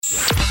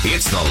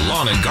It's the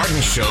Lawn and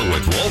Garden Show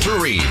with Walter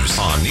Reeves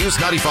on News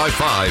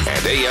 95.5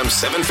 and AM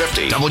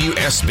 750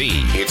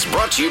 WSB. It's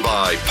brought to you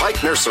by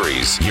Pike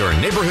Nurseries, your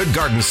neighborhood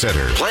garden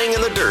center, playing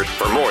in the dirt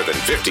for more than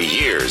 50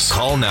 years.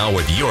 Call now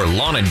with your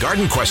lawn and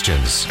garden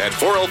questions at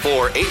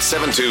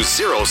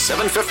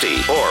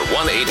 404-872-0750 or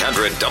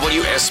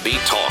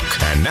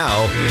 1-800-WSB-TALK. And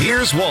now,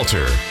 here's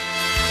Walter.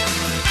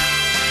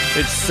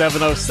 It's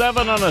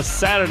 7:07 on a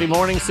Saturday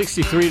morning,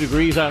 63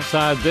 degrees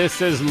outside.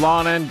 This is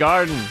Lawn and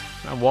Garden.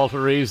 I'm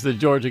Walter Reeves, the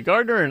Georgia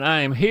Gardener, and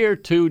I am here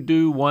to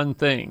do one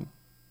thing.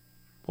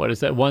 What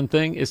is that one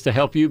thing? It's to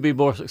help you be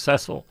more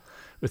successful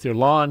with your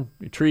lawn,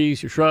 your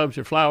trees, your shrubs,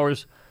 your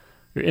flowers,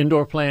 your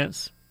indoor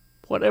plants,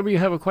 whatever you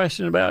have a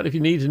question about. If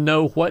you need to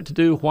know what to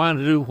do, why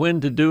to do,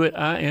 when to do it,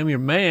 I am your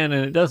man,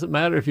 and it doesn't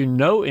matter if you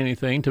know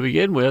anything to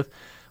begin with.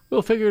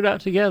 We'll figure it out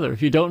together.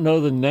 If you don't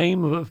know the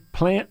name of a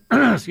plant,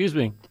 excuse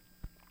me,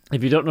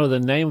 if you don't know the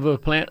name of a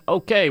plant,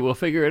 okay, we'll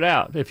figure it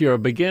out. If you're a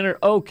beginner,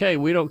 okay,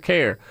 we don't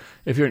care.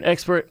 If you're an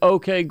expert,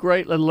 okay,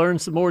 great, let's learn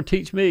some more,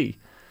 teach me.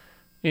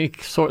 Any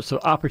sorts of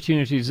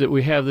opportunities that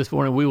we have this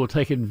morning, we will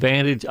take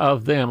advantage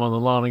of them on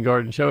the Lawn and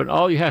Garden Show. And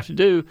all you have to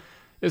do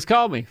is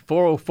call me,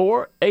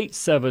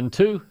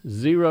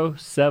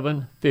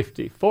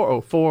 404-872-0750.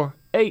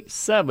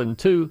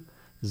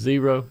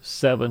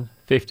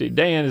 404-872-0750.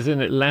 Dan is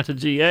in Atlanta,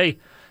 GA,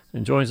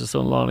 and joins us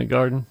on Lawn and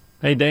Garden.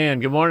 Hey, Dan,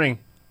 good morning.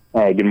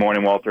 Hey, good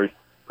morning, Walter.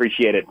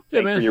 Appreciate it.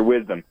 Yeah, Thanks for your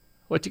wisdom.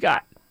 What you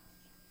got?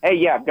 Hey,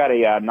 yeah, I've got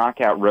a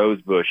knockout rose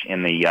bush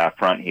in the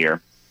front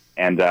here,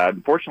 and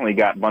unfortunately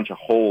got a bunch of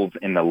holes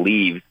in the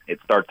leaves.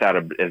 It starts out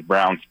as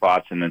brown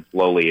spots, and then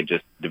slowly it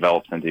just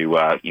develops into,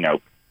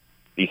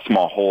 these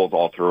small holes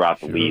all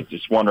throughout the leaves.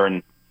 Just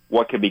wondering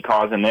what could be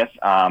causing this.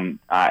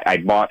 I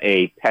bought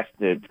a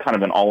kind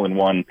of an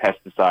all-in-one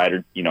pesticide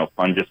or,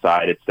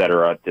 fungicide, et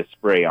cetera, to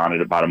spray on it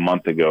about a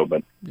month ago,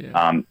 but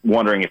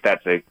wondering if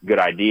that's a good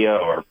idea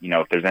or,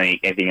 if there's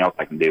anything else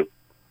I can do.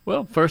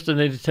 Well, first I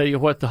need to tell you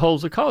what the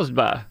holes are caused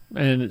by,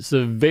 and it's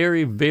a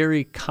very,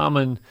 very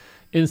common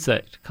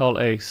insect called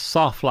a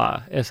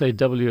sawfly,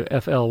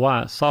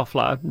 S-A-W-F-L-Y,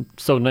 sawfly,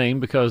 so named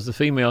because the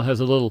female has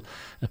a little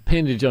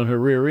appendage on her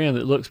rear end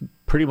that looks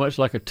pretty much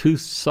like a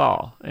toothed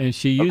saw, and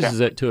she uses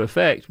it to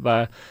effect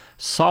by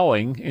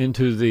sawing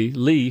into the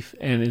leaf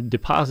and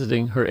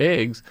depositing her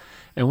eggs,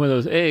 and when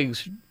those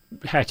eggs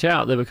hatch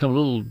out, they become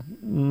little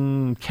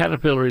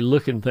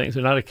caterpillar-looking things.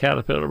 They're not a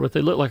caterpillar, but they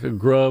look like a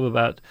grub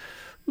about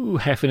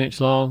half an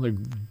inch long. They're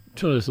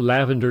sort of this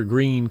lavender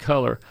green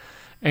color.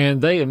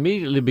 And they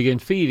immediately begin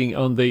feeding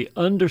on the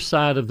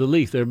underside of the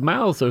leaf. Their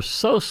mouths are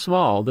so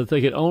small that they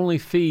can only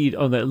feed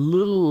on that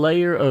little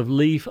layer of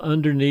leaf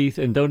underneath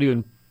and don't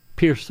even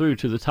pierce through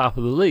to the top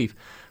of the leaf,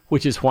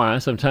 which is why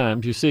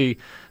sometimes you see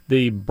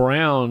the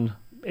brown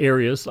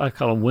areas, I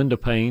call them window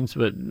panes,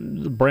 but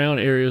the brown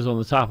areas on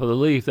the top of the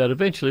leaf that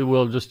eventually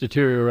will just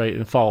deteriorate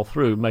and fall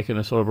through, making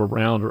a sort of a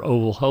round or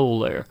oval hole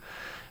there.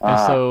 And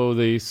so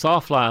the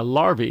sawfly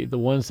larvae, the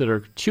ones that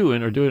are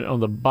chewing, are doing it on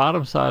the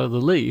bottom side of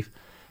the leaf,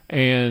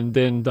 and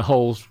then the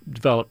holes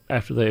develop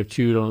after they have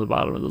chewed on the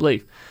bottom of the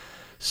leaf.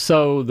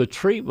 So the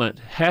treatment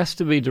has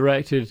to be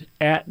directed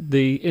at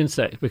the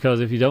insect,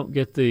 because if you don't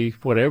get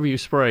whatever you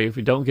spray, if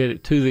you don't get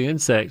it to the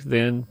insect,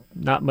 then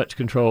not much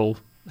control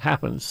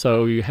happens.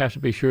 So you have to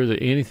be sure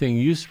that anything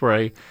you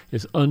spray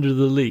is under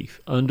the leaf.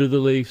 Under the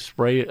leaf,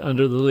 spray it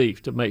under the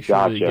leaf to make sure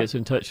that it gets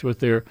in touch with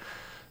their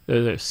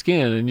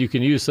skin. And you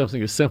can use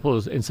something as simple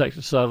as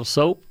insecticidal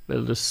soap.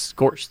 It'll just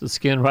scorch the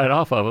skin right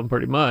off of them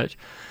pretty much.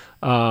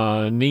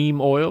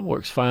 Neem oil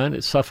works fine.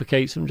 It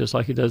suffocates them just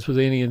like it does with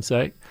any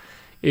insect.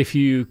 If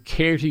you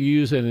care to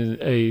use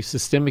a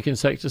systemic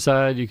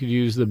insecticide, you could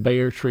use the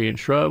bare tree and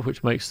shrub,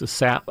 which makes the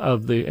sap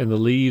and the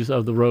leaves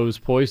of the rose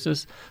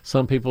poisonous.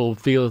 Some people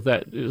feel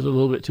that is a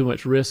little bit too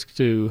much risk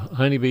to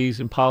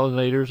honeybees and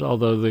pollinators,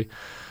 although the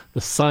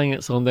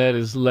science on that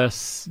is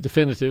less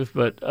definitive,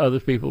 but other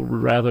people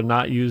would rather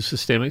not use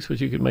systemics, but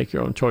you can make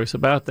your own choice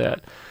about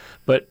that.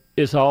 But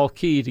it's all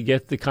key to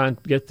get the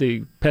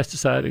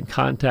pesticide in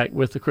contact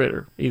with the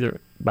critter,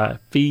 either by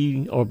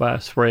feeding or by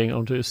spraying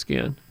onto his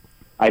skin.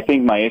 I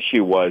think my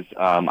issue was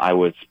I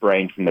was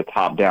spraying from the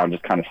top down,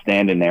 just kind of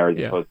standing there as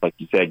opposed to, like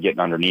you said, getting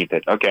underneath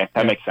it. Okay,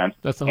 that makes sense.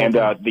 That's the whole and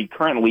thing. The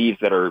current leaves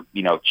that are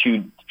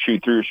chewed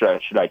through,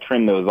 should I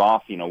trim those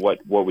off?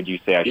 What would you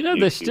say I should do?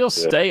 They still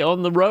stay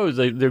on the rows.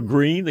 They're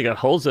green. They got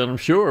holes in them,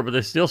 sure, but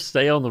they still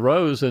stay on the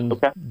rows. And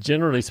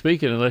generally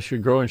speaking, unless you're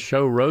growing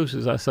show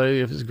roses, I say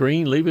if it's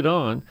green, leave it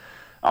on.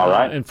 All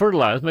right. And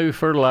fertilize. Maybe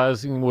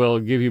fertilizing will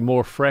give you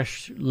more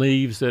fresh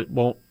leaves that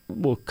will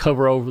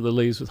cover over the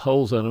leaves with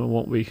holes in them and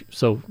won't be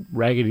so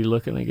raggedy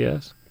looking, I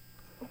guess.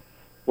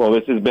 Well,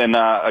 this has been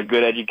a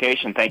good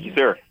education. Thank you,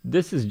 sir.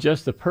 This is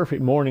just the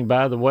perfect morning,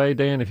 by the way,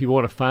 Dan, if you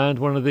want to find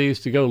one of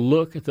these, to go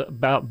look at the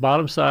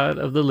bottom side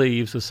of the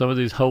leaves of some of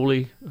these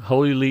holy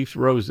leaf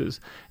roses,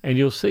 and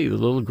you'll see the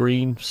little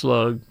green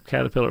slug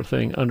caterpillar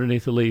thing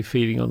underneath the leaf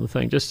feeding on the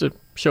thing, just to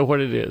show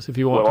what it is. If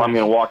you want. Well, I'm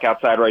going to walk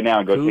outside right now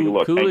and go take a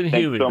look. Cool and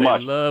humid. Thanks so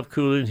much. Love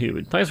cool and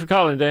humid. Thanks for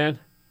calling, Dan.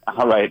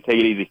 All right, take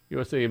it easy.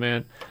 You'll see,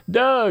 man.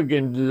 Doug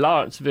in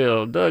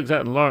Lawrenceville. Doug's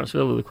out in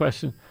Lawrenceville with a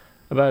question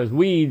about his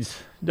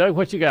weeds. Doug,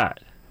 what you got?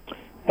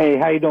 Hey,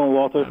 how you doing,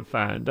 Walter? I'm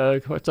fine.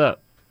 Doug, what's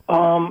up?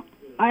 I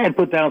had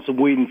put down some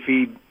weed and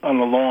feed on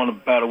the lawn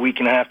about a week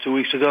and a half, 2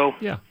 weeks ago.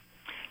 Yeah.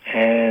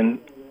 And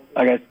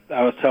I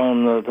was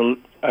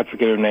telling I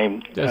forget her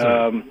name.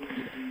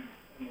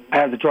 I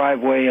have the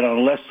driveway, and on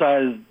the left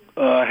side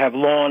I have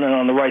lawn, and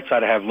on the right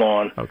side I have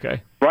lawn.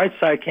 Okay. Right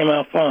side came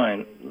out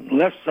fine.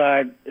 Left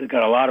side, it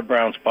got a lot of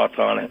brown spots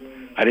on it.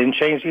 I didn't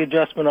change the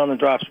adjustment on the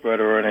drop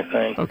spreader or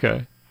anything.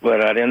 Okay.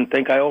 But I didn't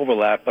think I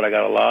overlapped, but I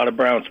got a lot of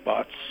brown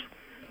spots.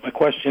 My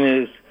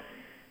question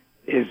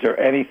is there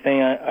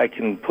anything I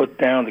can put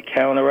down to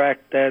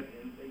counteract that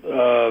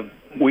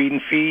weed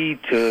and feed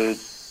to,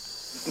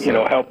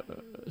 help?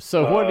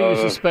 So what are you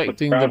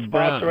suspecting brown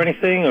spots or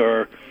anything,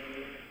 or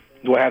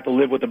do I have to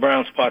live with the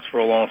brown spots for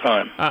a long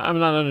time? I'm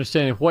not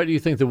understanding. What do you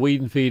think the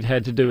weed and feed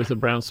had to do with the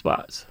brown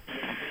spots?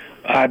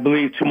 I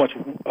believe too much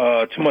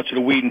of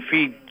the weed and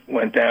feed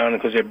went down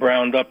because it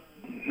browned up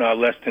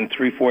less than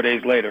 3-4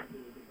 days later.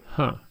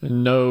 Huh.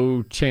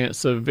 No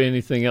chance of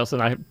anything else,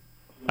 and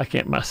I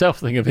can't myself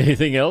think of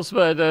anything else,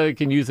 but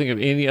can you think of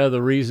any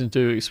other reason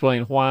to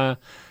explain why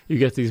you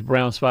get these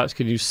brown spots?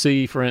 Could you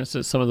see, for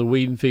instance, some of the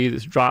weed and feed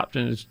that's dropped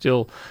and is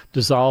still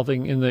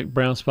dissolving in the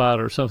brown spot,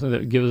 or something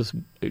that gives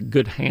us a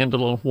good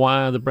handle on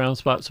why the brown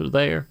spots are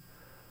there?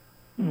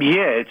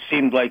 Yeah, it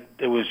seemed like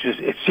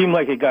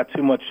it got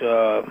too much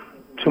of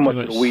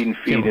the weed and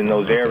feed in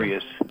those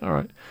areas. All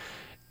right.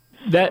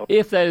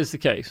 If that is the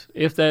case,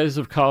 if that is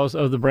the cause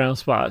of the brown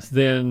spots,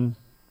 then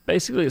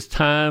basically it's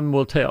time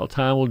will tell.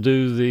 Time will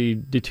do the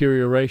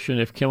deterioration.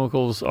 If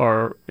chemicals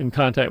are in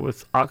contact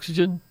with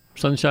oxygen,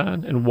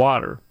 sunshine, and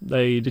water,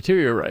 they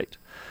deteriorate.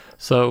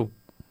 So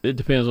it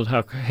depends on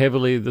how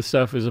heavily the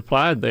stuff is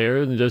applied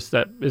there, and just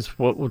that is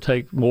what will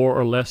take more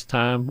or less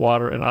time,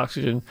 water and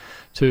oxygen,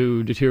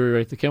 to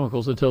deteriorate the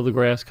chemicals until the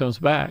grass comes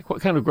back. What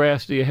kind of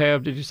grass do you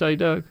have, did you say,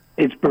 Doug?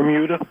 It's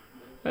Bermuda.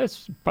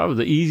 That's probably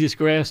the easiest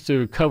grass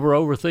to cover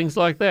over things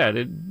like that.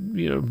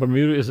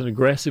 Bermuda is an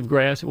aggressive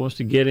grass. It wants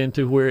to get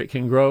into where it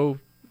can grow.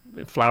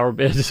 Flower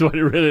bed is what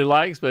it really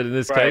likes, but in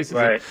this case,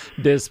 it's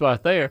a dead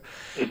spot there.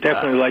 It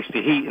definitely likes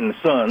the heat and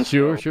the sun.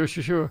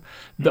 Sure.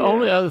 The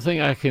only other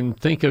thing I can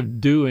think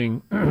of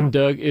doing,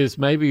 Doug, is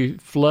maybe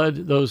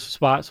flood those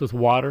spots with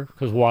water,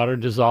 because water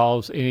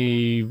dissolves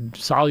any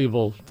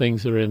soluble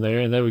things that are in there,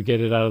 and that would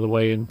get it out of the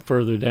way and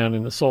further down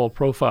in the soil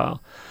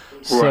profile.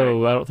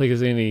 So I don't think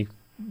there's any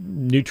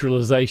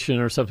neutralization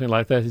or something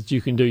like that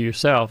you can do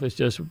yourself. It's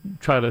just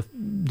try to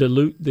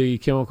dilute the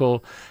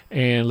chemical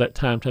and let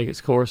time take its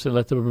course and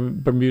let the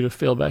Bermuda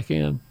fill back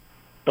in.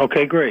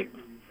 Okay, great.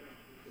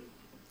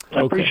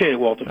 I appreciate it,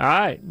 Walter. All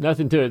right.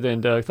 Nothing to it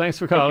then, Doug. Thanks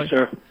for calling.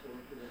 Thank you, sir.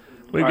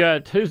 We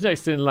got, who's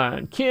next in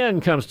line?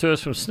 Ken comes to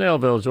us from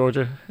Snellville,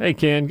 Georgia. Hey,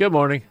 Ken. Good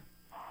morning.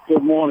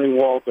 Good morning,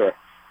 Walter.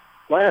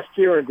 Last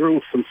year I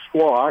grew some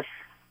squash,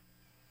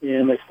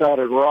 and they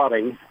started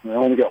rotting. I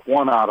only got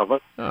one out of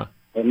it. Huh.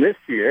 And this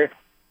year,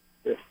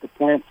 the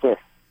plants are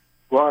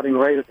rotting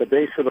right at the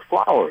base of the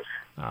flowers.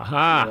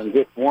 Aha. And I'm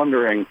just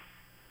wondering,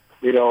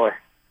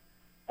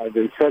 I've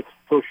been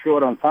so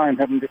short on time,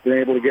 haven't been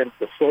able to get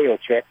the soil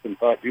checked, and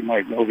thought you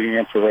might know the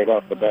answer right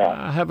off the bat.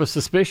 I have a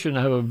suspicion.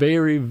 I have a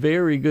very,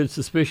 very good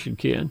suspicion,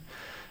 Ken.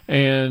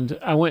 And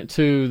I went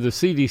to the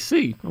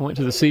CDC. I went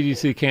to the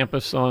CDC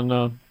campus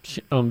on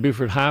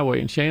Buford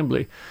Highway in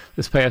Chamblee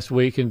this past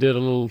week and did a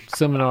little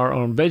seminar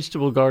on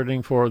vegetable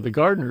gardening for the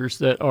gardeners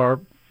that are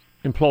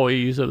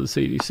employees of the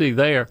CDC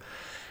there.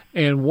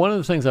 And one of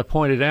the things I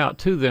pointed out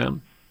to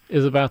them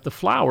is about the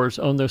flowers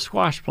on their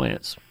squash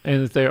plants,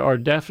 and that there are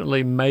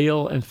definitely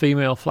male and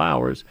female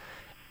flowers.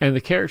 And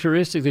the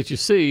characteristic that you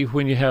see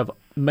when you have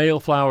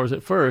male flowers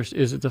at first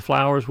is that the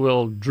flowers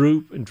will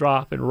droop and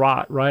drop and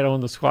rot right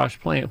on the squash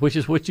plant, which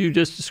is what you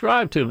just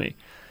described to me.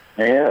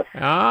 Yes.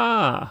 And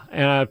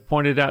I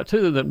pointed out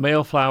to them that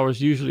male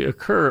flowers usually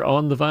occur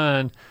on the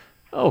vine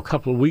a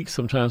couple of weeks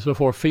sometimes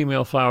before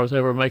female flowers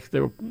ever make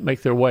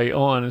their way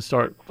on and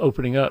start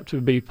opening up to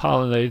be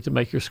pollinated to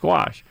make your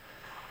squash.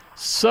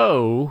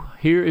 So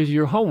here is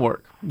your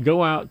homework.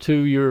 Go out to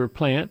your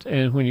plant,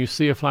 and when you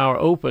see a flower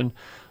open,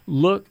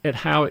 look at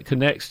how it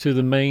connects to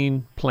the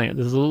main plant.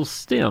 There's a little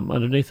stem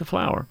underneath the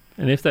flower.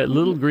 And if that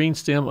little green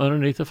stem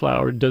underneath the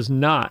flower does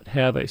not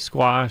have a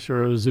squash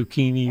or a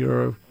zucchini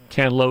or a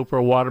cantaloupe or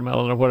a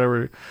watermelon or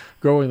whatever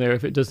growing there,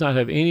 if it does not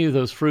have any of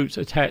those fruits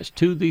attached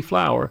to the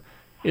flower,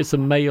 it's a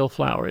male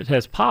flower. It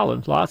has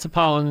pollen, lots of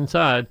pollen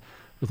inside,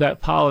 but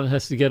that pollen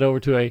has to get over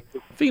to a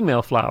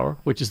female flower,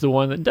 which is the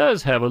one that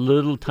does have a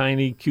little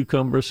tiny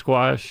cucumber,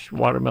 squash,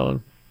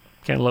 watermelon,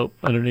 cantaloupe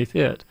underneath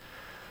it.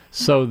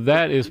 So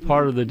that is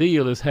part of the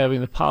deal, is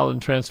having the pollen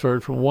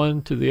transferred from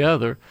one to the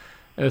other.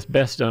 And it's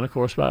best done, of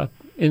course, by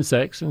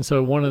insects. And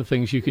so one of the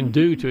things you can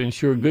do to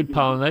ensure good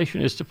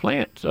pollination is to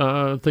plant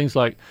things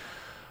like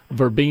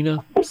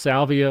verbena,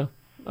 salvia,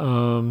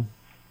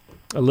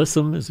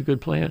 Alyssum is a good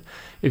plant.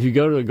 If you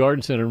go to a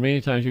garden center, many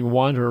times you can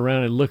wander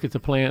around and look at the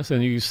plants,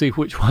 and you can see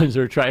which ones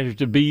are attracted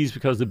to bees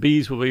because the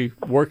bees will be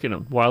working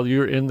them while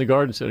you're in the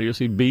garden center. You'll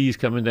see bees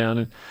coming down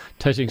and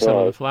touching some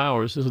of the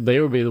flowers. So they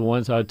would be the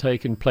ones I'd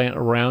take and plant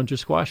around your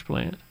squash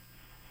plant.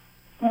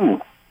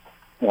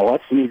 Well,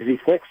 that's an easy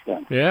fix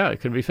then. Yeah, it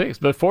can be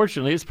fixed. But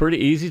fortunately, it's pretty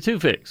easy to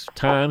fix.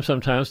 Time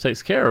sometimes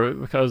takes care of it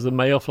because the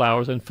male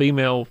flowers and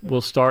female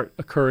will start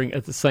occurring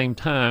at the same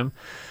time,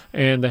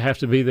 and they have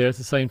to be there at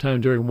the same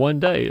time during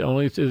one day.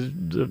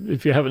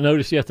 If you haven't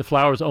noticed yet, the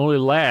flowers only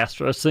last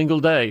for a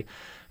single day.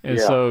 And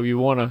so you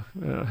want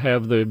to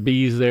have the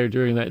bees there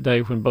during that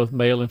day when both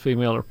male and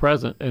female are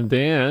present. And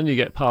then you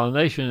get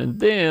pollination, and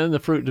then the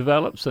fruit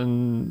develops,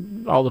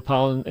 and all the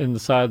pollen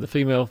inside the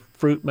female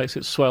fruit makes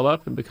it swell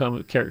up and become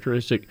a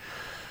characteristic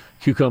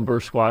cucumber,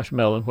 squash,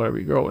 melon, whatever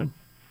you're growing.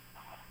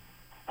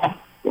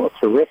 Well,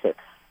 terrific.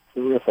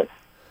 Terrific.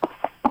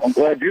 I'm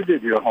glad you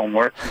did your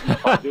homework.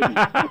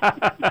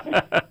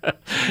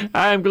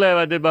 I am glad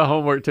I did my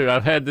homework, too.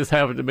 I've had this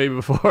happen to me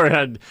before, and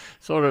I'd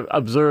sort of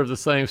observed the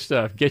same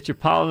stuff. Get your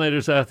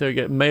pollinators out there,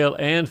 get male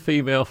and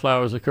female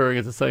flowers occurring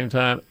at the same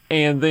time,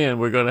 and then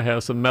we're going to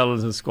have some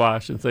melons and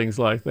squash and things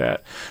like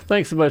that.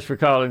 Thanks so much for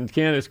calling,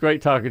 Ken. It's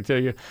great talking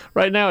to you.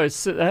 Right now,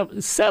 it's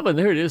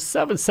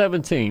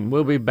 7:17.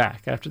 We'll be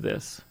back after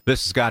this.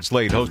 This is Scott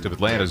Slade, host of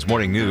Atlanta's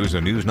Morning News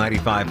on News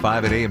 95.5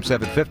 at AM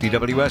 750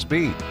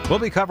 WSB. We'll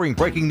be covering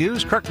breaking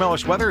news, Kirk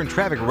Mellish weather, and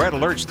traffic red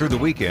alerts through the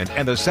weekend.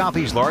 And the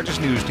Southeast's largest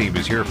news team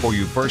is here for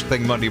you first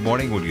thing Monday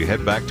morning when you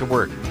head back to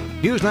work.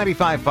 News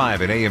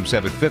 95.5 at AM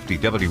 750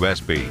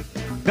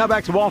 WSB. Now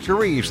back to Walter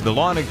Reeves, the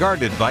lawn and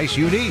garden advice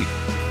you need.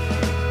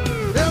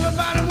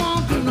 Everybody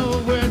wants to know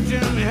where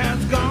Jimmy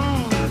has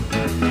gone.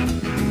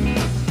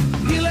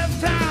 He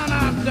left town,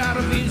 I doubt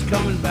if he's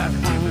coming back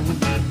home.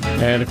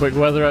 And a quick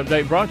weather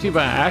update brought to you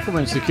by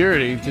Ackerman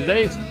Security.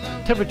 Today's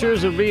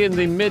temperatures will be in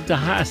the mid to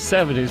high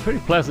 70s. Pretty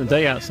pleasant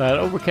day outside.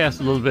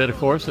 Overcast a little bit, of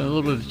course, and a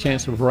little bit of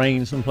chance of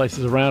rain some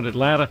places around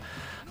Atlanta.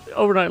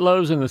 Overnight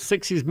lows in the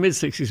 60s,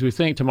 mid-60s, we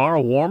think.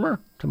 Tomorrow, warmer.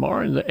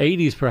 Tomorrow in the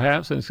 80s,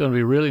 perhaps. And it's going to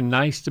be really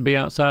nice to be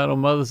outside on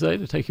Mother's Day,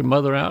 to take your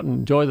mother out and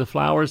enjoy the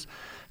flowers.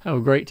 Have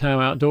a great time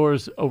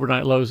outdoors.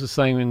 Overnight lows the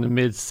same in the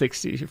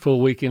mid-60s. Your full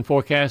weekend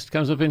forecast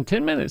comes up in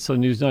 10 minutes on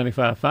News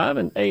 95.5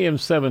 and AM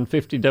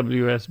 750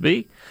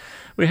 WSB.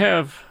 We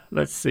have,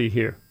 let's see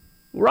here.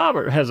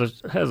 Robert has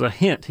a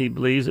hint he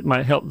believes it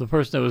might help the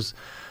person that was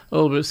a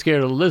little bit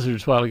scared of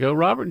lizards a while ago.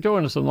 Robert,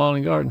 join us on Lawn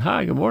and Garden.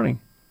 Hi, good morning.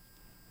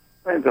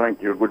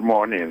 Thank you. Good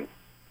morning.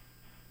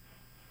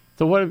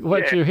 So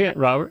what's your hint,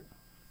 Robert?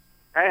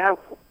 I have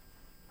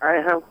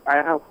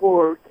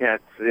 4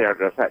 cats. They are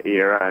just a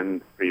year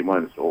and 3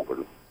 months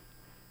old,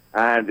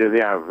 and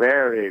they are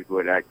very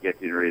good at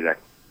getting rid of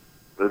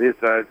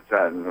lizards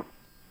and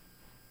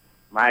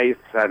mice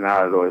and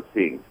all those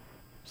things.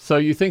 So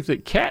you think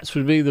that cats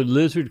would be the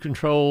lizard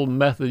control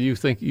method you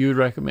think you'd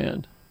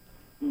recommend?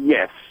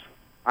 Yes.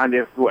 And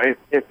if the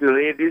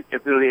lady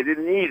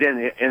need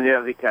any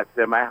of the cats,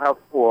 then I have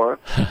 4,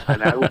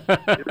 and I would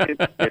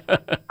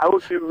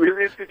be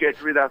willing to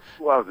get rid of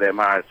 2 of them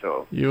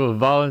also. You will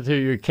volunteer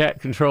your cat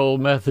control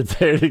method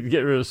there to get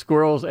rid of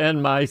squirrels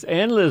and mice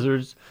and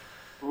lizards.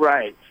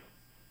 Right.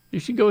 You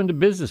should go into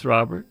business,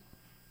 Robert.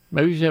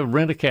 Maybe you should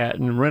rent a cat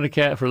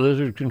for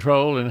lizard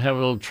control and have a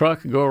little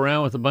truck and go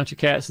around with a bunch of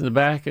cats in the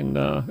back, and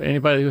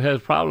anybody who has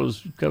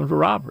problems come to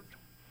Robert.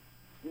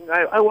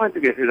 I want to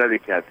get rid of the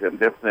cats,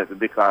 definitely,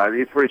 because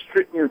it's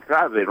restricting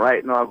traveling.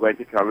 Right now, I'm going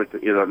to travel to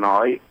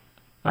Illinois,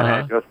 and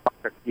I just bought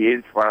a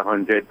cage for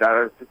 $100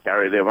 to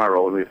carry them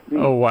around with me.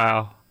 Oh,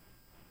 wow.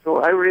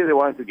 So I really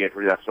want to get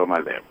rid of some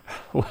of them.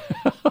 Well,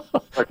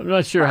 I'm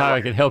not sure how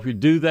I can help you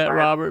do that,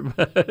 Robert.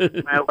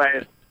 But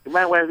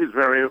my wife is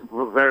very,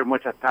 very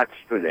much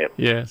attached to them.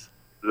 Yes.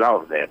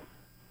 Love them.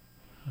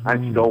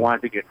 And she don't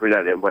want to get rid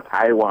of them, but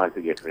I want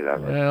to get rid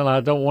of them. Well, I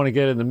don't want to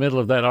get in the middle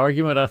of that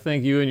argument. I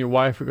think you and your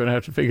wife are going to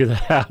have to figure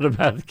that out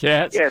about the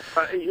cats. Yes,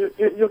 but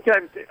you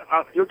can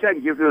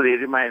give the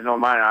lady my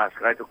number and ask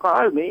her to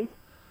call me,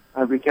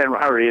 and we can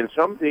arrange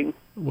something.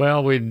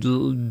 Well, we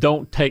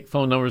don't take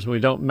phone numbers, and we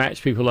don't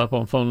match people up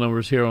on phone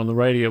numbers here on the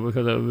radio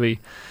because that would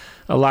be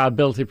a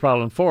liability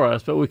problem for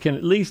us, but we can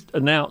at least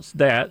announce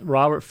that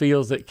Robert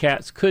feels that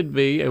cats could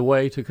be a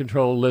way to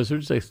control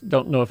lizards. They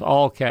don't know if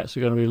all cats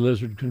are going to be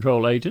lizard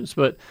control agents,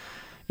 but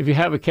if you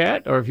have a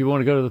cat, or if you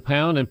want to go to the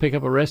pound and pick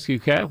up a rescue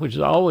cat, which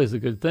is always a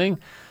good thing,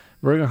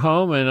 bring her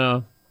home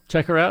and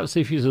check her out and see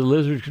if she's a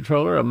lizard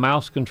controller, a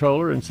mouse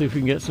controller, and see if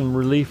you can get some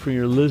relief from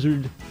your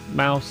lizard,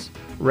 mouse,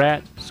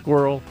 rat,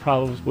 squirrel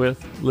problems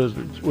with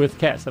lizards, with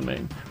cats, I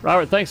mean.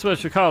 Robert, thanks so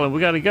much for calling. We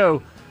got to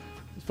go.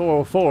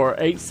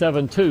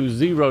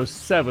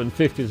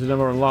 404-872-0750 is the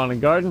number on Lawn and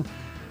Garden.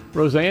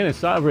 Roseanne in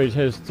Stockbridge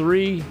has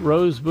 3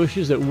 rose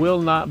bushes that will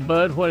not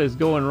bud. What is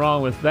going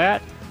wrong with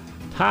that?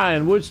 Ty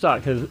in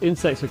Woodstock has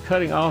insects are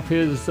cutting off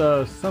his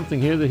something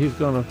here that he's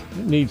going to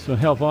need some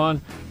help on.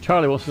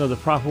 Charlie wants to know the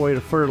proper way to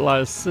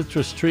fertilize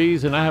citrus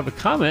trees. And I have a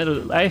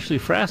comment. Ashley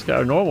Frasca,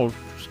 our normal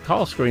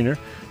call screener,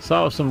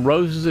 saw some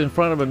roses in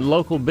front of a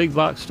local big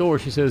box store.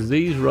 She says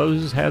these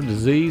roses have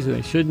disease and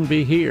they shouldn't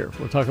be here.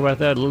 We'll talk about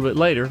that a little bit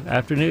later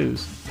after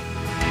news.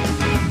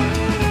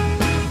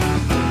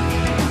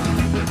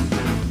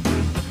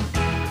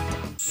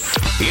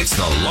 It's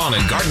the Lawn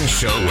and Garden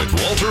Show with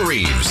Walter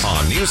Reeves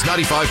on News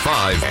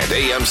 95.5 and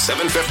AM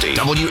 750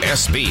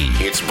 WSB.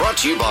 It's brought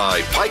to you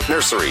by Pike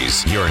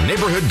Nurseries, your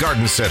neighborhood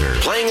garden center,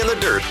 playing in the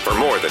dirt for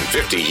more than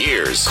 50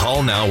 years.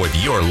 Call now with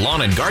your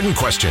lawn and garden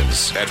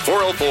questions at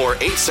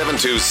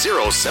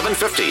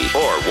 404-872-0750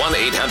 or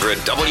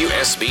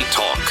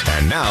 1-800-WSB-TALK.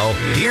 And now,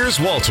 here's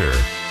Walter.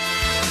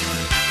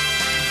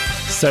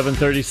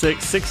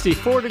 7:36,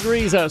 64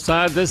 degrees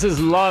outside. This is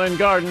Lawn and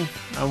Garden.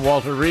 I'm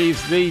Walter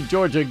Reeves, the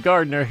Georgia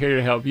gardener, here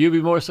to help you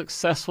be more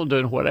successful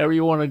doing whatever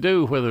you want to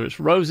do, whether it's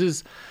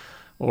roses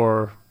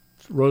or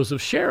Rose of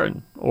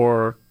Sharon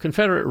or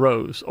Confederate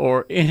rose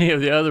or any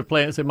of the other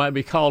plants that might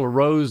be called a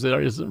rose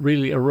that isn't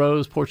really a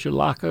rose.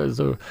 Portulaca is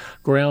a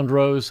ground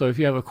rose. So if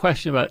you have a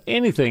question about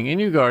anything in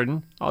your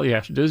garden, all you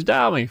have to do is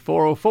dial me,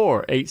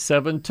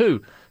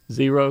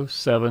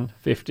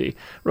 404-872-0750.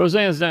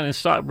 Roseanne's down in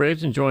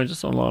Stockbridge and joins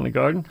us on Lawn and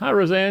Garden. Hi,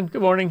 Roseanne.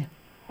 Good morning.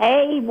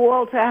 Hey,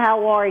 Walter,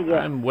 how are you?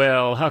 I'm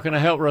well. How can I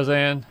help,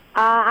 Roseanne?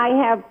 I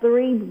have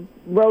 3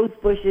 rose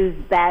bushes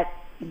that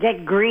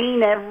get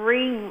green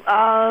every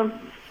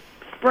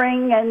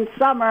spring and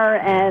summer,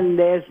 and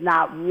there's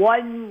not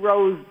one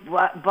rose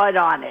bud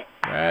on it.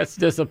 That's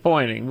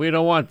disappointing. We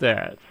don't want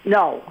that.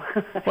 No.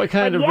 What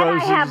kind of yet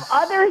roses? I have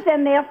others,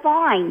 and they're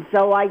fine,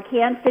 so I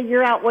can't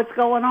figure out what's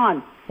going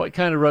on. What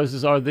kind of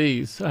roses are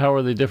these? How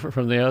are they different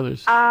from the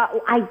others?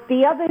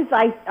 The others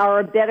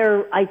are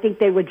better. I think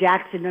they were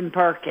Jackson and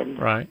Perkins.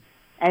 Right.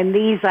 And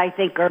these, I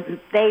think, they're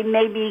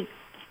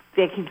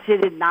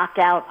considered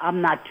knockout. I'm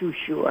not too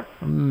sure.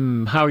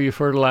 How are you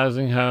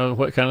fertilizing?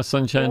 What kind of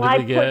sunshine do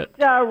they get?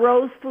 I put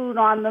rose food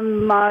on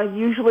them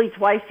usually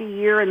twice a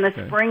year in the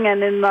spring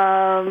and in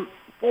the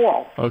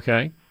fall.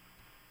 Okay.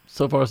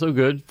 So far, so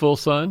good. Full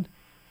sun?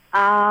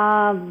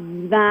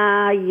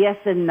 Yes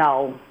and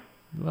no.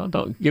 Well,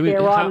 don't give me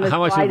how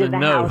much of the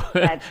no.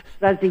 That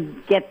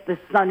doesn't get the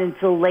sun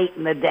until late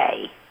in the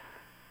day.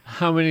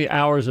 How many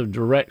hours of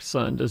direct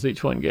sun does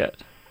each one get?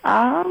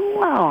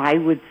 Well, I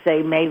would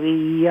say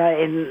maybe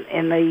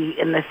in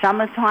the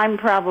summertime,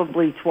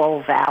 probably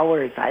 12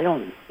 hours. I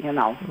don't,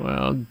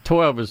 Well,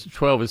 12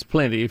 is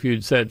plenty. If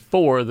you'd said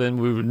 4,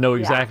 then we would know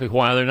exactly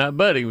why they're not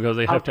budding, because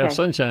they have to have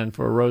sunshine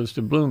for a rose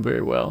to bloom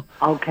very well.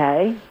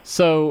 Okay.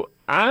 So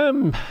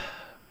I'm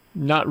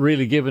not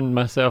really giving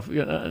myself,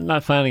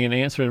 not finding an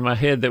answer in my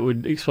head that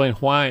would explain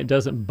why it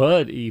doesn't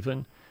bud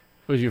even.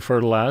 Because you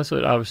fertilize, so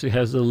it obviously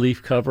has the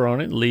leaf cover on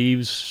it.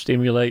 Leaves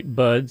stimulate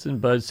buds, and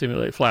buds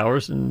stimulate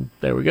flowers, and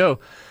there we go.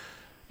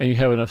 And you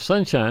have enough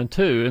sunshine,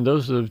 too, and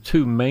those are the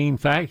 2 main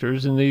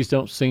factors, and these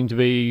don't seem to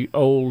be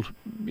old,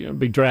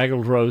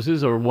 bedraggled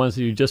roses or ones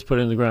that you just put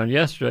in the ground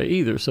yesterday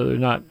either, so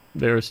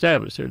they're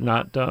established. They're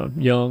not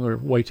young or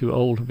way too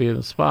old to be in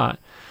the spot.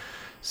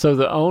 So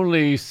the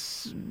only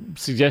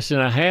suggestion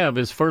I have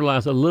is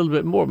fertilize a little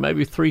bit more,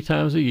 maybe 3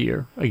 times a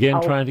year. Again,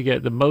 trying to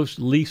get the most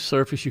leaf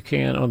surface you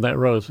can on that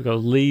rose,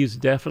 because leaves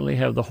definitely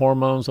have the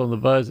hormones on the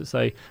buds that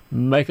say,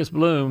 make us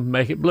bloom,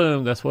 make it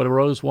bloom. That's what a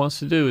rose wants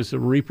to do, is to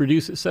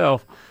reproduce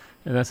itself.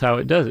 And that's how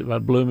it does it, by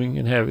blooming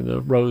and having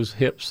the rose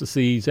hips, the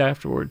seeds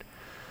afterward.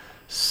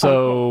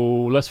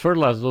 So let's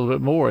fertilize a little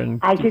bit more. And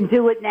I can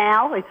do it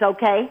now. It's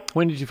okay.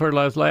 When did you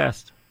fertilize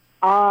last?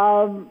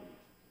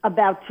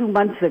 About 2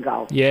 months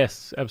ago.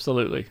 Yes,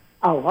 absolutely.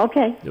 Oh,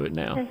 okay. Do it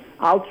now. Okay.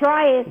 I'll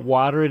try it.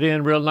 Water it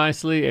in real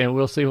nicely, and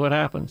we'll see what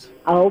happens.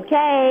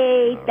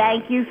 Okay.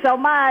 Thank you so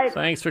much.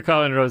 Thanks for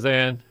calling,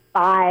 Roseanne.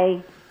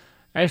 Bye.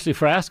 Ashley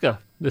Frasca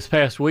this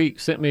past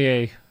week sent me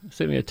a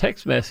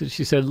text message.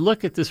 She said,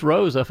 look at this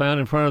rose I found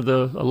in front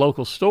of a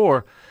local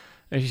store.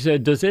 And she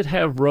said, does it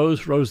have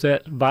rose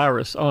rosette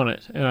virus on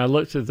it? And I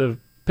looked at the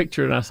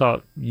picture and I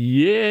thought,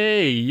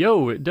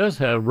 it does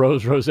have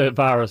rose rosette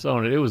virus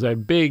on it. It was a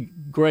big,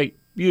 great,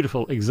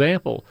 beautiful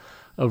example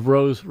of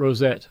rose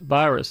rosette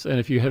virus. And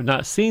if you have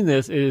not seen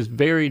this, it is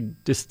very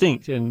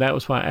distinct. And that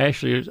was why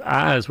Ashley's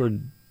eyes were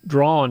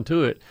drawn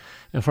to it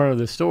in front of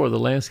this store, the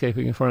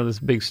landscaping in front of this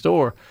big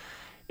store.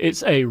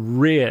 It's a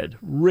red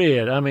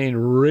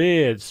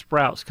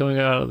sprouts coming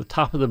out of the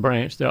top of the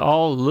branch. They're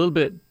all a little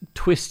bit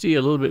twisty,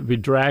 a little bit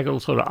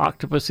bedraggled, sort of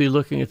octopusy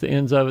looking at the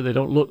ends of it. They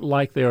don't look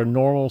like they are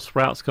normal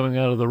sprouts coming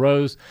out of the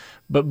rose.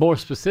 But more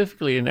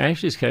specifically, in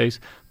Ashley's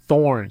case,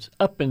 thorns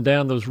up and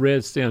down those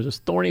red stems,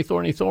 just thorny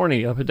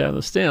up and down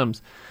the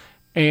stems.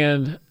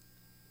 And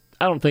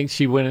I don't think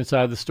she went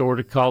inside the store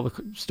to call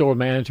the store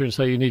manager and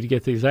say, you need to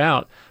get these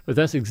out. But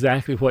that's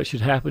exactly what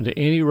should happen to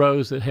any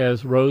rose that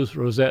has rose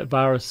rosette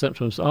virus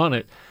symptoms on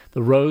it.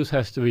 The rose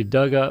has to be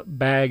dug up,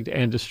 bagged,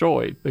 and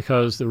destroyed,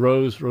 because the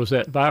rose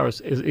rosette virus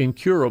is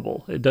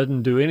incurable. It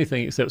doesn't do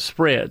anything except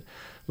spread.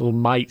 Little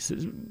mites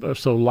are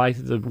so light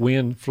that the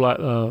wind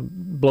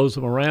blows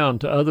them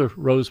around to other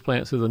rose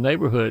plants in the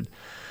neighborhood.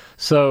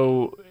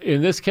 So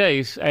in this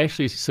case,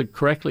 Ashley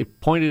correctly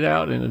pointed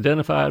out and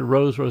identified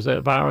rose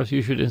rosette virus.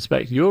 You should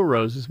inspect your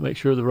roses, make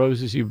sure the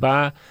roses you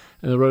buy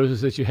and the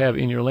roses that you have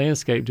in your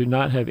landscape do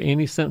not have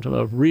any symptom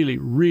of really,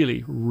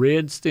 really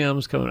red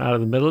stems coming out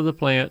of the middle of the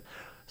plant,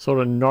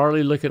 sort of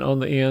gnarly looking on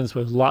the ends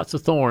with lots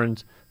of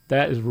thorns.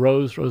 That is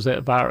rose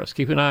rosette virus.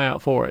 Keep an eye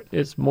out for it.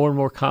 It's more and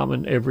more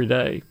common every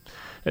day.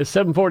 At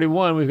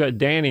 7:41, we've got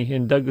Danny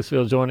in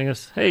Douglasville joining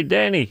us. Hey,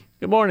 Danny.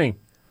 Good morning.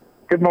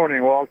 Good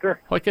morning, Walter.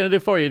 What can I do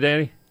for you,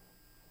 Danny?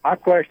 My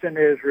question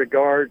is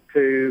regard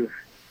to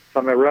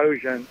some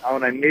erosion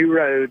on a new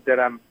road that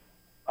I'm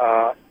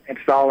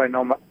installing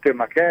to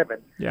my cabin.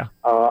 Yeah.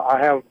 I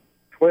have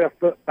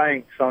 12-foot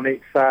banks on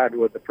each side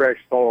with the fresh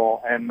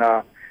soil, and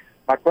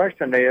my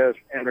question is,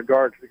 in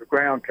regard to the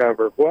ground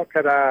cover, what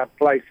could I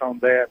place on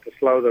that to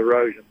slow the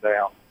erosion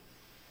down?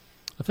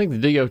 I think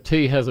the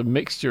DOT has a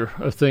mixture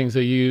of things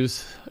they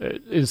use.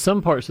 In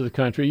some parts of the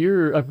country,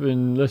 you're up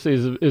in, let's see,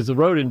 is the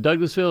road in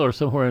Douglasville or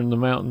somewhere in the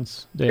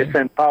mountains, Dan? It's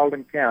in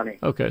Paulding County.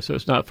 Okay, so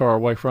it's not far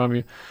away from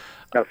you.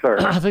 No, sir.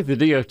 I think the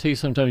DOT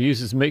sometimes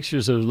uses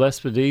mixtures of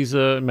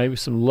Lespedeza, maybe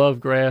some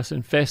love grass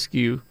and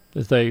fescue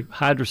that they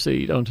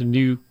hydroseed onto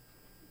new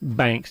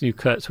banks, new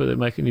cuts where they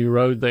make a new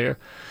road there. Right,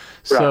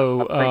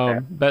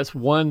 So that's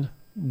one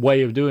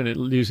way of doing it,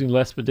 using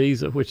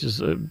Lespedeza, which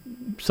is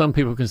some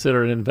people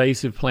consider an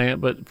invasive plant,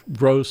 but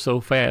grows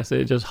so fast that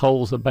it just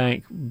holds the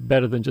bank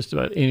better than just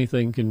about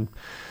anything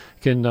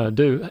can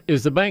do.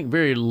 Is the bank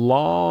very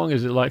long?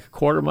 Is it like a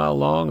quarter mile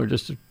long or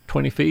just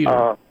 20 feet?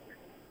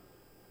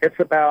 It's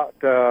about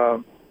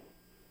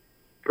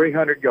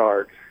 300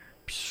 yards.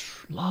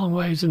 Long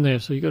ways in there,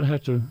 so you're going to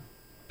have to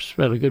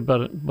spread a good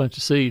bunch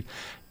of seed.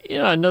 You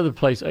know, another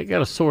place, I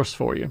got a source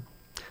for you.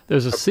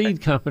 There's a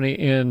seed company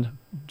in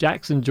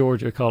Jackson,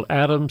 Georgia called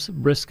Adams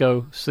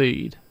Briscoe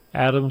Seed.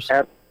 Adams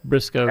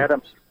Briscoe.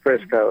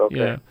 Okay.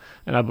 Yeah,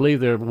 and I believe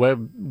their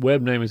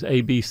web name is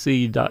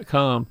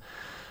abseed.com.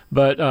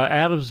 But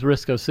Adams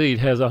Briscoe Seed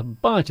has a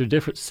bunch of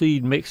different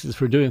seed mixes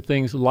for doing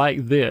things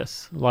like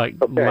this, like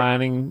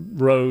lining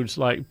roads,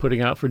 like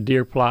putting out for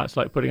deer plots,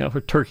 like putting out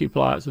for turkey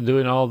plots, and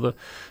doing all the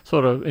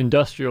sort of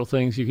industrial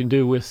things you can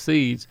do with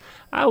seeds.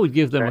 I would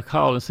give them a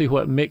call and see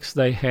what mix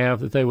they have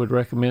that they would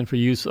recommend for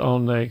use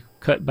on a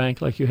cut bank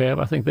like you have.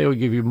 I think they would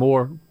give you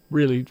more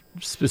really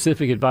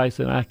specific advice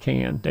than I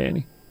can,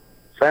 Danny.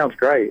 Sounds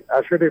great.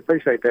 I sure do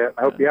appreciate that.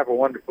 I hope you have a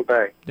wonderful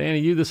day. Danny,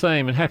 you the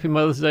same, and happy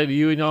Mother's Day to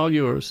you and all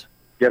yours.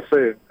 Yes,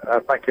 sir.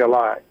 Thank you a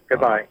lot.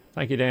 Goodbye.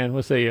 Thank you, Dan.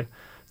 We'll see you.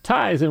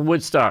 Ty is in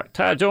Woodstock.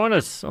 Ty, join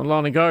us on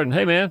Lawn and Garden.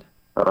 Hey, man.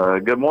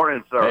 Good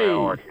morning, sir. Hey.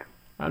 How are you?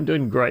 I'm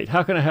doing great.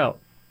 How can I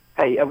help?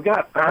 Hey, I've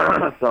got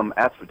some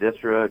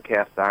Aspidistra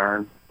cast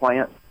iron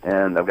plants,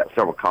 and I've got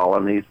several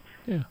colonies.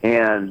 Yeah.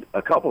 And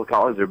a couple of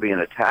colonies are being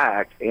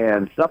attacked,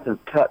 and something's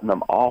cutting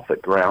them off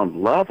at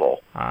ground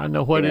level. I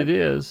know what it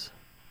is.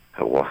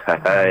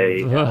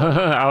 Hey.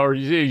 Or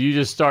you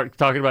just start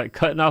talking about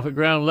cutting off at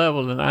ground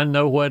level, and I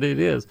know what it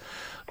is.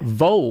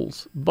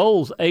 Voles.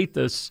 Voles ate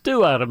the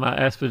stew out of my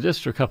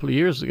Aspidistra a couple of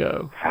years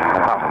ago.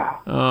 Yeah,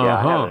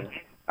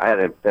 I had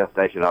an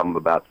infestation of them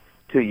about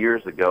 2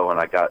 years ago, and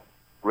I got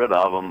rid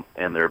of them,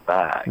 and they're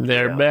back.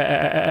 They're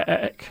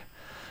back.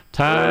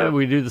 Ty,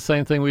 we do the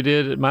same thing we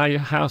did at my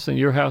house and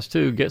your house,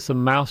 too. Get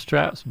some mouse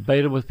traps,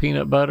 bait them with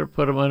peanut butter,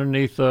 put them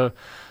underneath a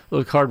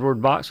little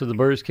cardboard box where the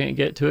birds can't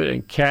get to it,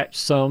 and catch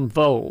some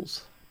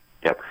voles.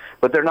 Yep.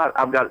 But they're not,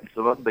 I've got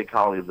some other big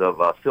colonies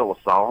of Scilla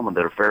Solomon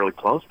that are fairly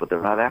close, but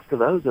they're not after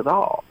those at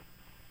all.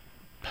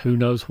 Who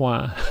knows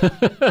why?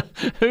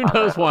 Who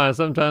knows why?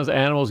 Sometimes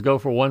animals go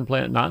for one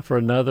plant, not for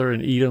another,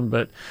 and eat them.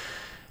 But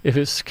if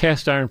it's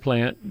cast iron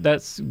plant,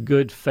 that's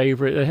good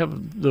favorite. They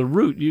have the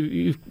root.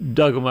 You've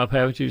dug them up,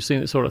 haven't you? You've seen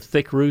the sort of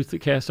thick root that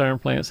cast iron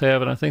plants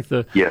have, and I think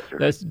yes, sir.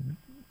 That's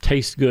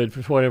tastes good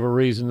for whatever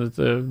reason that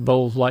the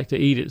voles like to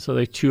eat it, so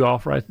they chew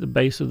off right at the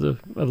base of the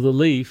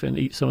leaf and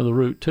eat some of the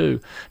root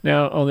too.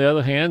 Now, on the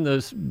other hand,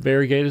 this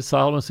variegated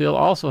Solomon seal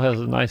also has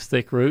a nice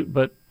thick root,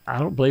 but I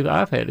don't believe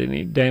I've had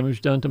any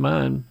damage done to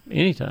mine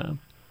anytime.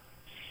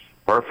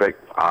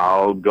 Perfect.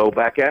 I'll go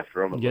back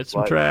after them. Get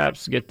some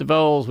traps. Get the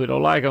voles. We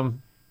don't like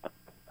them.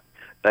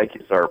 Thank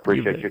you, sir.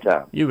 Appreciate your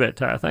time. You bet,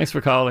 Ty. Thanks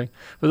for calling.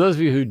 For those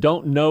of you who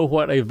don't know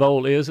what a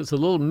vole is, it's a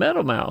little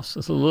meadow mouse.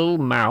 It's a little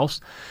mouse,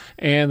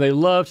 and they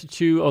love to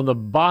chew on the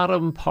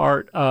bottom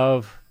part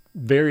of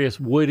various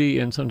woody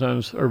and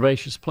sometimes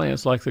herbaceous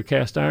plants like the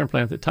cast iron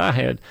plant that Ty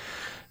had.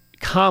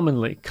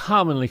 Commonly,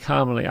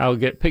 I'll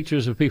get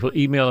pictures of people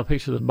email a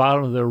picture of the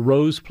bottom of their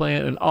rose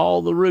plant, and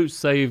all the roots,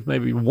 save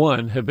maybe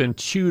one, have been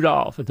chewed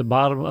off at the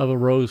bottom of a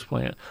rose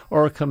plant,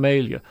 or a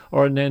camellia,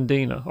 or a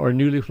nandina, or a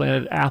newly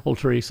planted apple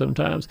tree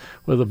sometimes,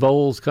 where the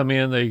voles come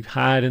in, they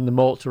hide in the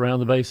mulch around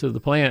the base of the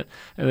plant,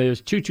 and they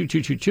just chew,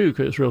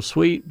 because it's real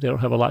sweet. They don't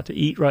have a lot to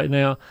eat right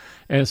now,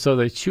 and so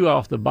they chew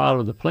off the bottom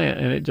of the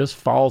plant, and it just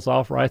falls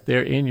off right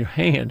there in your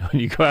hand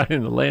when you go out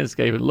in the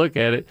landscape and look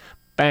at it.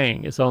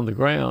 Bang, it's on the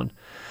ground.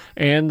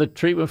 And the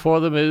treatment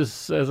for them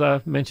is, as I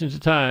mentioned to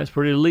Ty, it's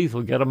pretty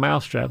lethal. Get a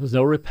mousetrap. There's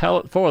no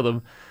repellent for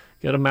them.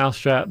 get a mouse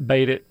trap,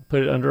 bait it,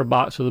 put it under a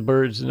box where the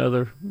birds and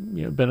other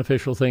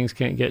beneficial things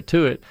can't get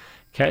to it,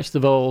 catch the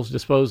voles,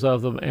 dispose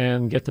of them,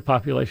 and get the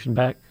population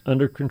back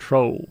under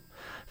control.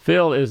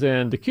 Phil is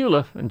in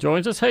Decula and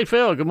joins us. Hey,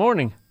 Phil, good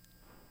morning.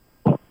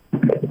 Hey,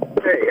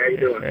 how you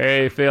doing?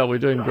 Hey, Phil, we're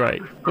doing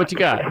great. What you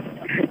got?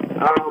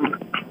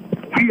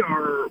 We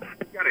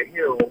got a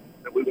hill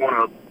that we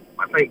want to,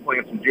 I think,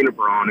 plant some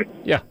juniper on it.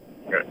 Yeah.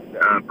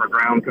 For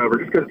ground cover,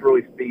 just because it's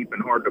really steep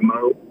and hard to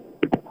mow.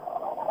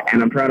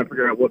 And I'm trying to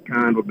figure out what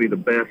kind would be the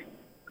best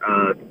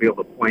to be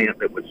able to plant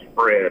that would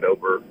spread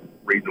over a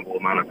reasonable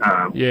amount of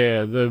time.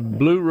 Yeah, the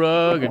blue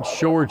rug and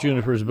shore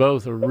junipers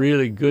both are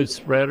really good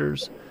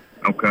spreaders.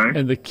 Okay.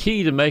 And the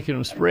key to making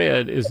them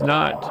spread is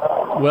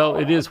not, well,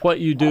 it is what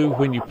you do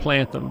when you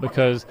plant them,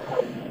 because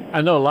I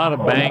know a lot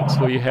of banks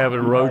where you have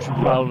erosion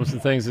problems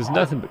and things, there's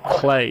nothing but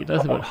clay,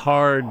 nothing but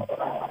hard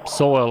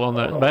soil on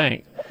that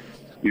bank.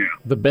 Yeah.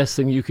 The best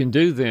thing you can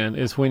do then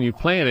is when you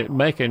plant it,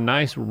 make a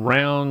nice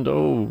round,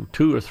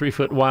 2 or 3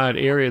 foot wide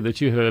area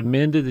that you have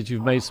amended, that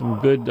you've made some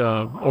good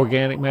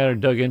organic matter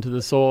dug into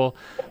the soil.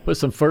 Put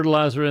some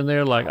fertilizer in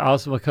there, like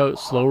Osmocote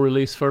slow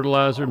release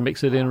fertilizer,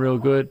 mix it in real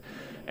good,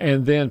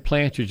 and then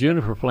plant your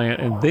juniper plant,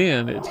 and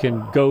then it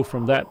can go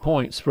from that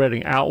point,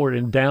 spreading outward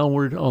and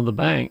downward on the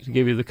bank to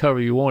give you the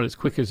cover you want as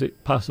quick as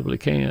it possibly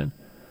can.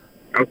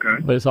 Okay.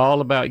 But it's all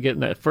about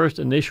getting that first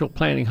initial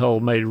planting hole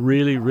made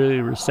really,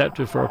 really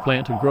receptive for a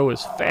plant to grow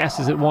as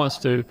fast as it wants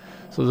to,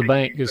 so the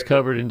bank is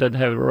covered and doesn't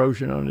have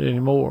erosion on it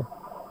anymore.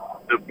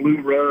 The blue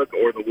rug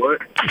or the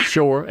what?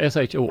 Shore,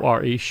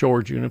 S-H-O-R-E,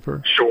 shore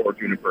juniper. Shore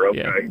juniper,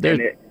 okay. Yeah.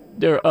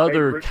 There are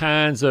other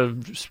kinds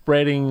of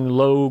spreading,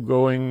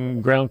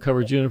 low-growing,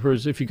 ground-cover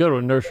junipers. If you go to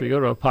a nursery, go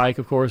to a Pike,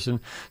 of course, and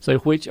say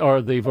which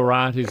are the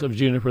varieties of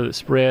juniper that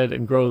spread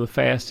and grow the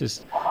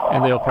fastest,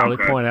 and they'll probably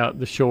point out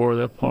the shore,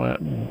 they'll point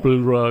out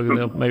blue rug, and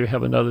they'll maybe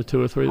have another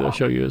 2 or 3 they'll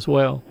show you as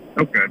well.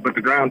 Okay, but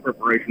the ground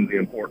preparation is the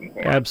important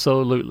part.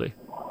 Absolutely.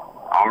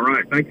 All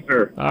right, thank you,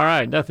 sir. All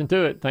right, nothing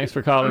to it. Thanks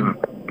for calling.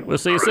 We'll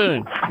see you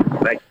soon.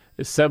 Thanks.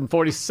 It's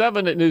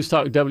 7:47 at News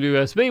Talk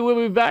WSB. We'll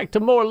be back to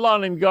more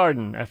Lawn and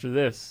Garden after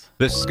this.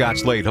 This is Scott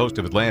Slade, host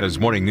of Atlanta's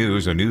Morning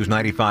News on News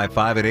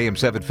 95.5 at AM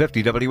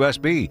 750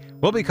 WSB.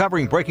 We'll be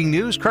covering breaking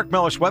news, Kirk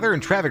Mellish weather,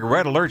 and traffic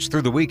red alerts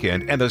through the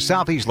weekend. And the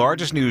Southeast's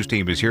largest news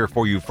team is here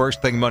for you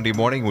first thing Monday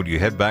morning when you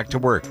head back to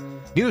work.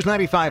 News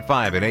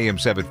 95.5 at AM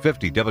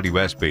 750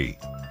 WSB.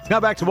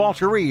 Now back to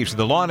Walter Reeves,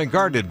 the lawn and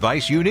garden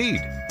advice you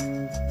need.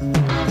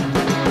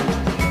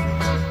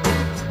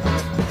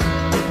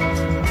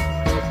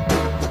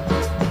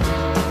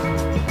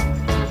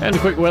 And a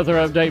quick weather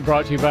update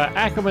brought to you by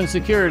Ackerman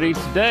Security.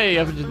 Today,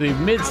 up into the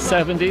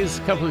mid-70s.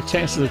 A couple of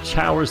chances of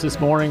showers this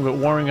morning, but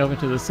warming up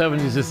into the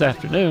 70s this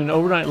afternoon.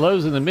 Overnight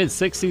lows in the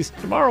mid-60s.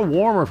 Tomorrow,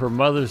 warmer for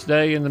Mother's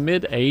Day in the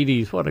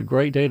mid-80s. What a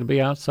great day to be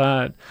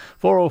outside.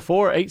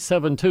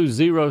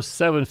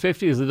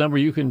 404-872-0750 is the number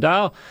you can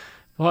dial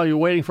while you're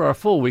waiting for our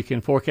full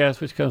weekend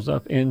forecast, which comes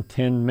up in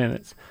 10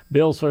 minutes.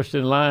 Bill's first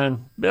in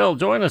line. Bill,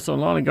 join us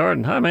on Lawn and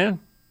Garden. Hi, man.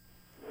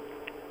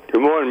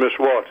 Good morning, Mr.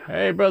 Walt.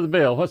 Hey, Brother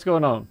Bill. What's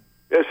going on?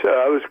 Yes, sir.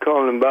 I was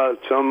calling about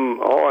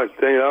some odd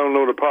thing. I don't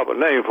know the proper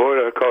name for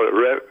it. I call it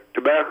rabbit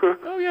tobacco.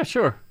 Oh, yeah,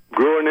 sure.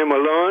 Growing in my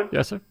lawn.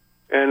 Yes, sir.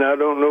 And I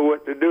don't know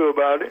what to do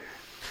about it.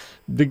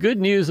 The good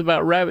news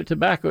about rabbit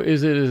tobacco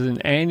is it is an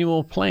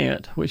annual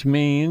plant, which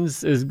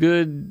means as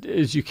good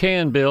as you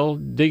can, Bill,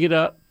 dig it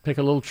up, pick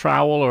a little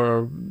trowel or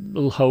a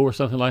little hoe or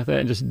something like that,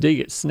 and just dig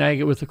it, snag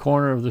it with the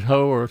corner of the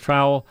hoe or a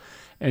trowel,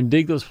 and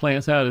dig those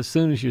plants out as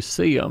soon as you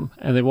see them,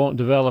 and they won't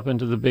develop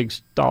into the big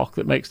stalk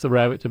that makes the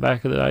rabbit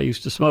tobacco that I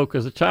used to smoke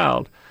as a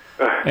child.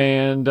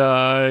 And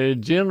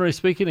generally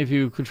speaking, if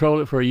you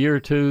control it for a year or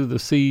two, the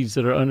seeds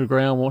that are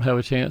underground won't have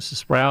a chance to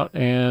sprout,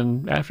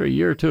 and after a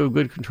year or two of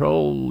good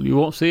control, you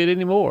won't see it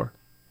anymore.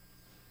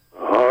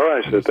 All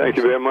right, sir. Thank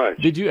you very much.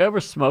 Did you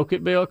ever smoke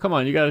it, Bill? Come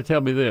on, you got to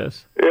tell me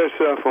this. Yes,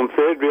 sir. From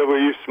Fayetteville,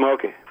 we used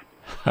smoking.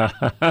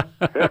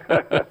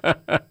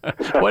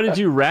 What did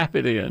you wrap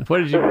it in? What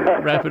did you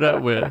wrap it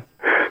up with?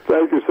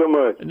 Thank you so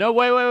much. No,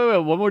 wait.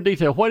 One more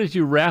detail. What did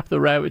you wrap the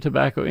rabbit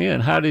tobacco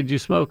in? How did you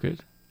smoke it?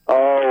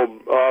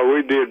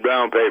 We did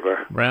brown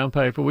paper. Brown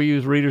paper. We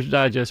used Reader's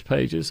Digest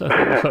pages. I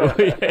think that's what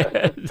we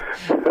had.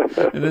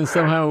 And then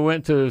somehow we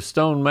went to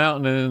Stone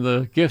Mountain, and in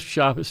the gift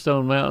shop at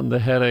Stone Mountain, they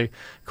had a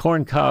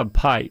corncob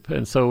pipe.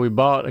 And so we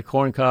bought a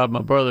corncob.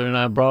 My brother and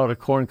I brought a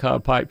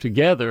corncob pipe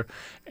together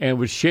and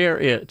would share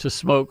it to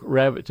smoke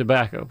rabbit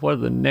tobacco. One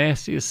of the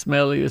nastiest,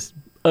 smelliest,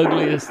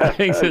 ugliest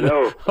things in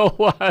the whole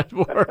wide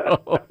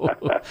world.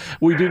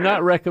 We do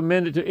not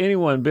recommend it to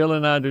anyone. Bill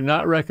and I do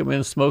not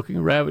recommend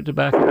smoking rabbit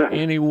tobacco to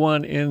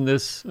anyone in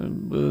this,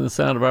 within the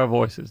sound of our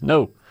voices.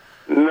 No.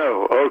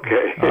 No,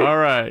 okay. All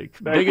right.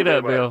 Dig it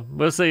up, Bill.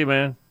 We'll see you,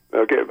 man.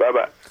 Okay,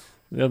 bye-bye.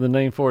 The other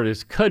name for it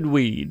is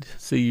cudweed,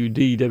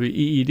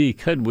 C-U-D-W-E-E-D,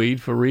 cudweed,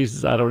 for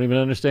reasons I don't even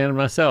understand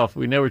myself.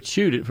 We never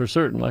chewed it for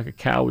certain, like a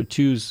cow would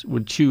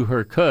chew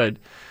her cud.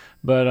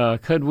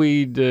 But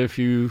cudweed, if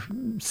you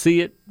see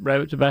it,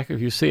 rabbit tobacco,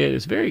 if you see it,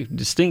 it's very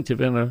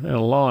distinctive in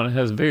a lawn. It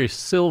has very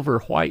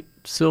white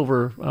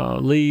silver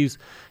leaves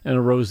and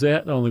a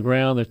rosette on the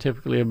ground. They're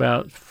typically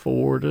about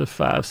 4 to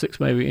 5, 6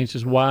 maybe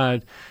inches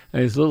wide.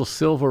 And these little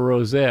silver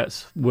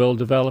rosettes will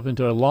develop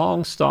into a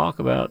long stalk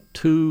about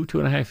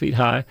 2.5 feet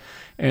high.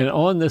 And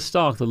on this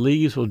stalk, the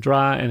leaves will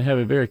dry and have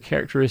a very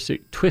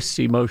characteristic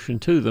twisty motion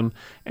to them.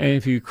 And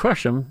if you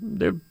crush them,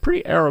 they're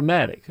pretty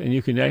aromatic. And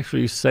you can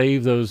actually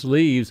save those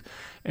leaves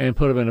and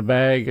put them in a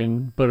bag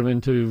and put them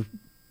into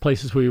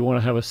places where you want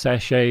to have a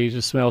sachet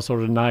to smell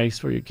sort of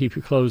nice, where you keep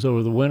your clothes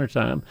over the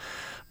wintertime.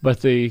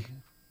 But the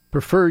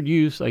preferred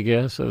use, I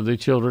guess, of the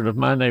children of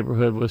my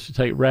neighborhood was to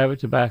take rabbit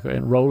tobacco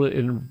and roll it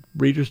in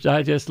Reader's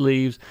Digest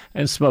leaves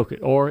and smoke it,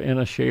 or in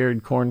a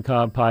shared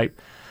corncob pipe.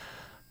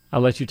 I'll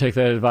let you take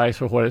that advice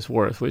for what it's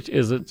worth, which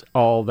isn't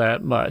all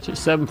that much.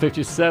 It's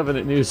 7:57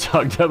 at News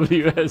Talk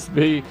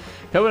WSB.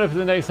 Coming up in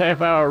the next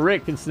half hour,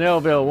 Rick in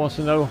Snellville wants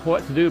to know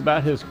what to do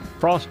about his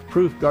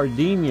frost-proof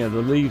gardenia.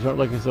 The leaves aren't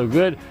looking so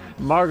good.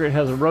 Margaret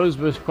has a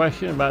rosebush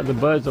question about the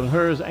buds on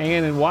hers.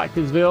 Ann in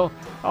Watkinsville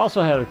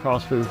also had a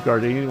frost-proof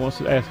gardenia. Wants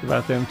to ask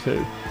about them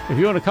too. If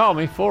you want to call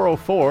me,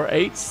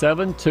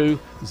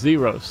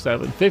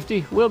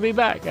 404-872-0750. We'll be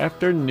back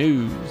after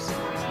news.